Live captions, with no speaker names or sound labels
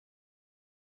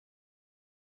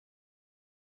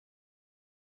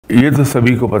یہ تو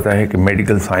سبھی کو پتہ ہے کہ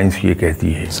میڈیکل سائنس یہ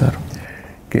کہتی ہے سر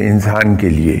کہ انسان کے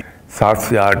لیے 7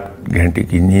 سے 8 گھنٹے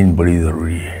کی نیند بڑی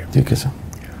ضروری ہے. ٹھیک ہے سر.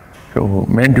 تو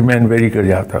مین ٹو مین ویری کر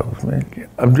جاتا ہے اس میں.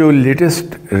 اب جو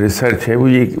لیٹسٹ ریسرچ ہے وہ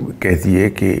یہ کہتی ہے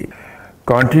کہ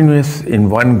کنٹینیوس ان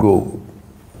ون گو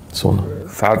سونا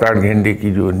 7-8 گھنٹے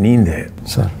کی جو نیند ہے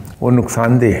سر وہ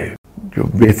نقصان دہ ہے. جو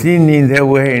بہترین نیند ہے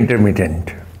وہ ہے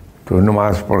انٹرمیٹنٹ. تو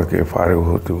نماز پڑھ کے فارغ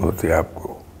ہوتے ہوتے آپ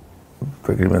کو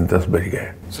تقریباً 10 بج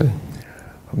گئے.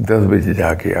 صحیح. 10 بجے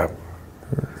جا کے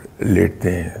آپ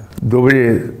لیٹتے ہیں, 2 بجے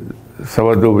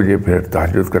 2:15 بجے پھر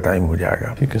تہجد کا ٹائم ہو جائے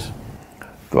گا. ٹھیک ہے سر.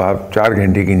 تو آپ 4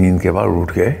 گھنٹے کی نیند کے بعد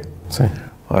اٹھ گئے صحیح.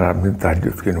 اور آپ نے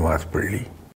تہجد کی نماز پڑھ لی.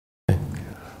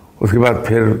 اس کے بعد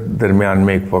پھر درمیان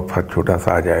میں ایک وقفہ چھوٹا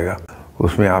سا آ جائے گا,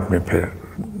 اس میں آپ نے پھر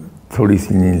تھوڑی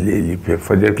سی نیند لے لی, پھر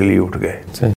فجر کے لیے اٹھ گئے.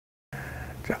 صحیح.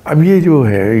 اب یہ جو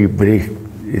ہے یہ بریک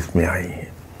اس میں آئی ہے.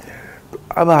 تو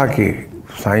اب آ کے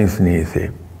سائنس نے اسے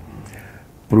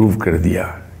پروو کر دیا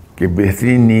کہ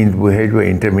بہترین نیند وہ ہے جو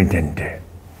انٹرمیٹنٹ ہے.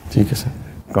 ٹھیک ہے سر.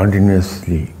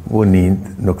 کنٹینیوسلی وہ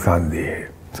نیند نقصان دہ ہے.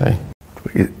 صحیح. تو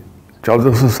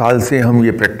 1400 سال سے ہم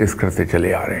یہ پریکٹس کرتے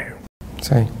چلے آ رہے ہیں.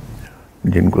 صحیح.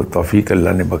 جن کو توفیق اللہ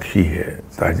نے بخشی ہے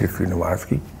تہجد کی نماز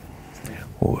کی.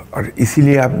 اور اسی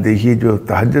لیے آپ دیکھیے جو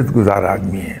تہجد گزار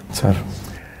آدمی ہیں سر,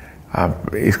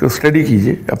 آپ اس کو اسٹڈی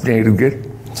کیجئے اپنے ارد گرد.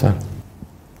 سر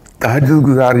تہجد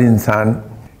گزار انسان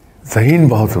ذہین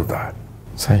بہت ہوتا ہے.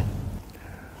 صحیح.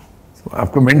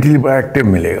 آپ کو مینٹلی بڑا ایکٹیو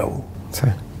ملے گا وہ.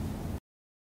 صحیح.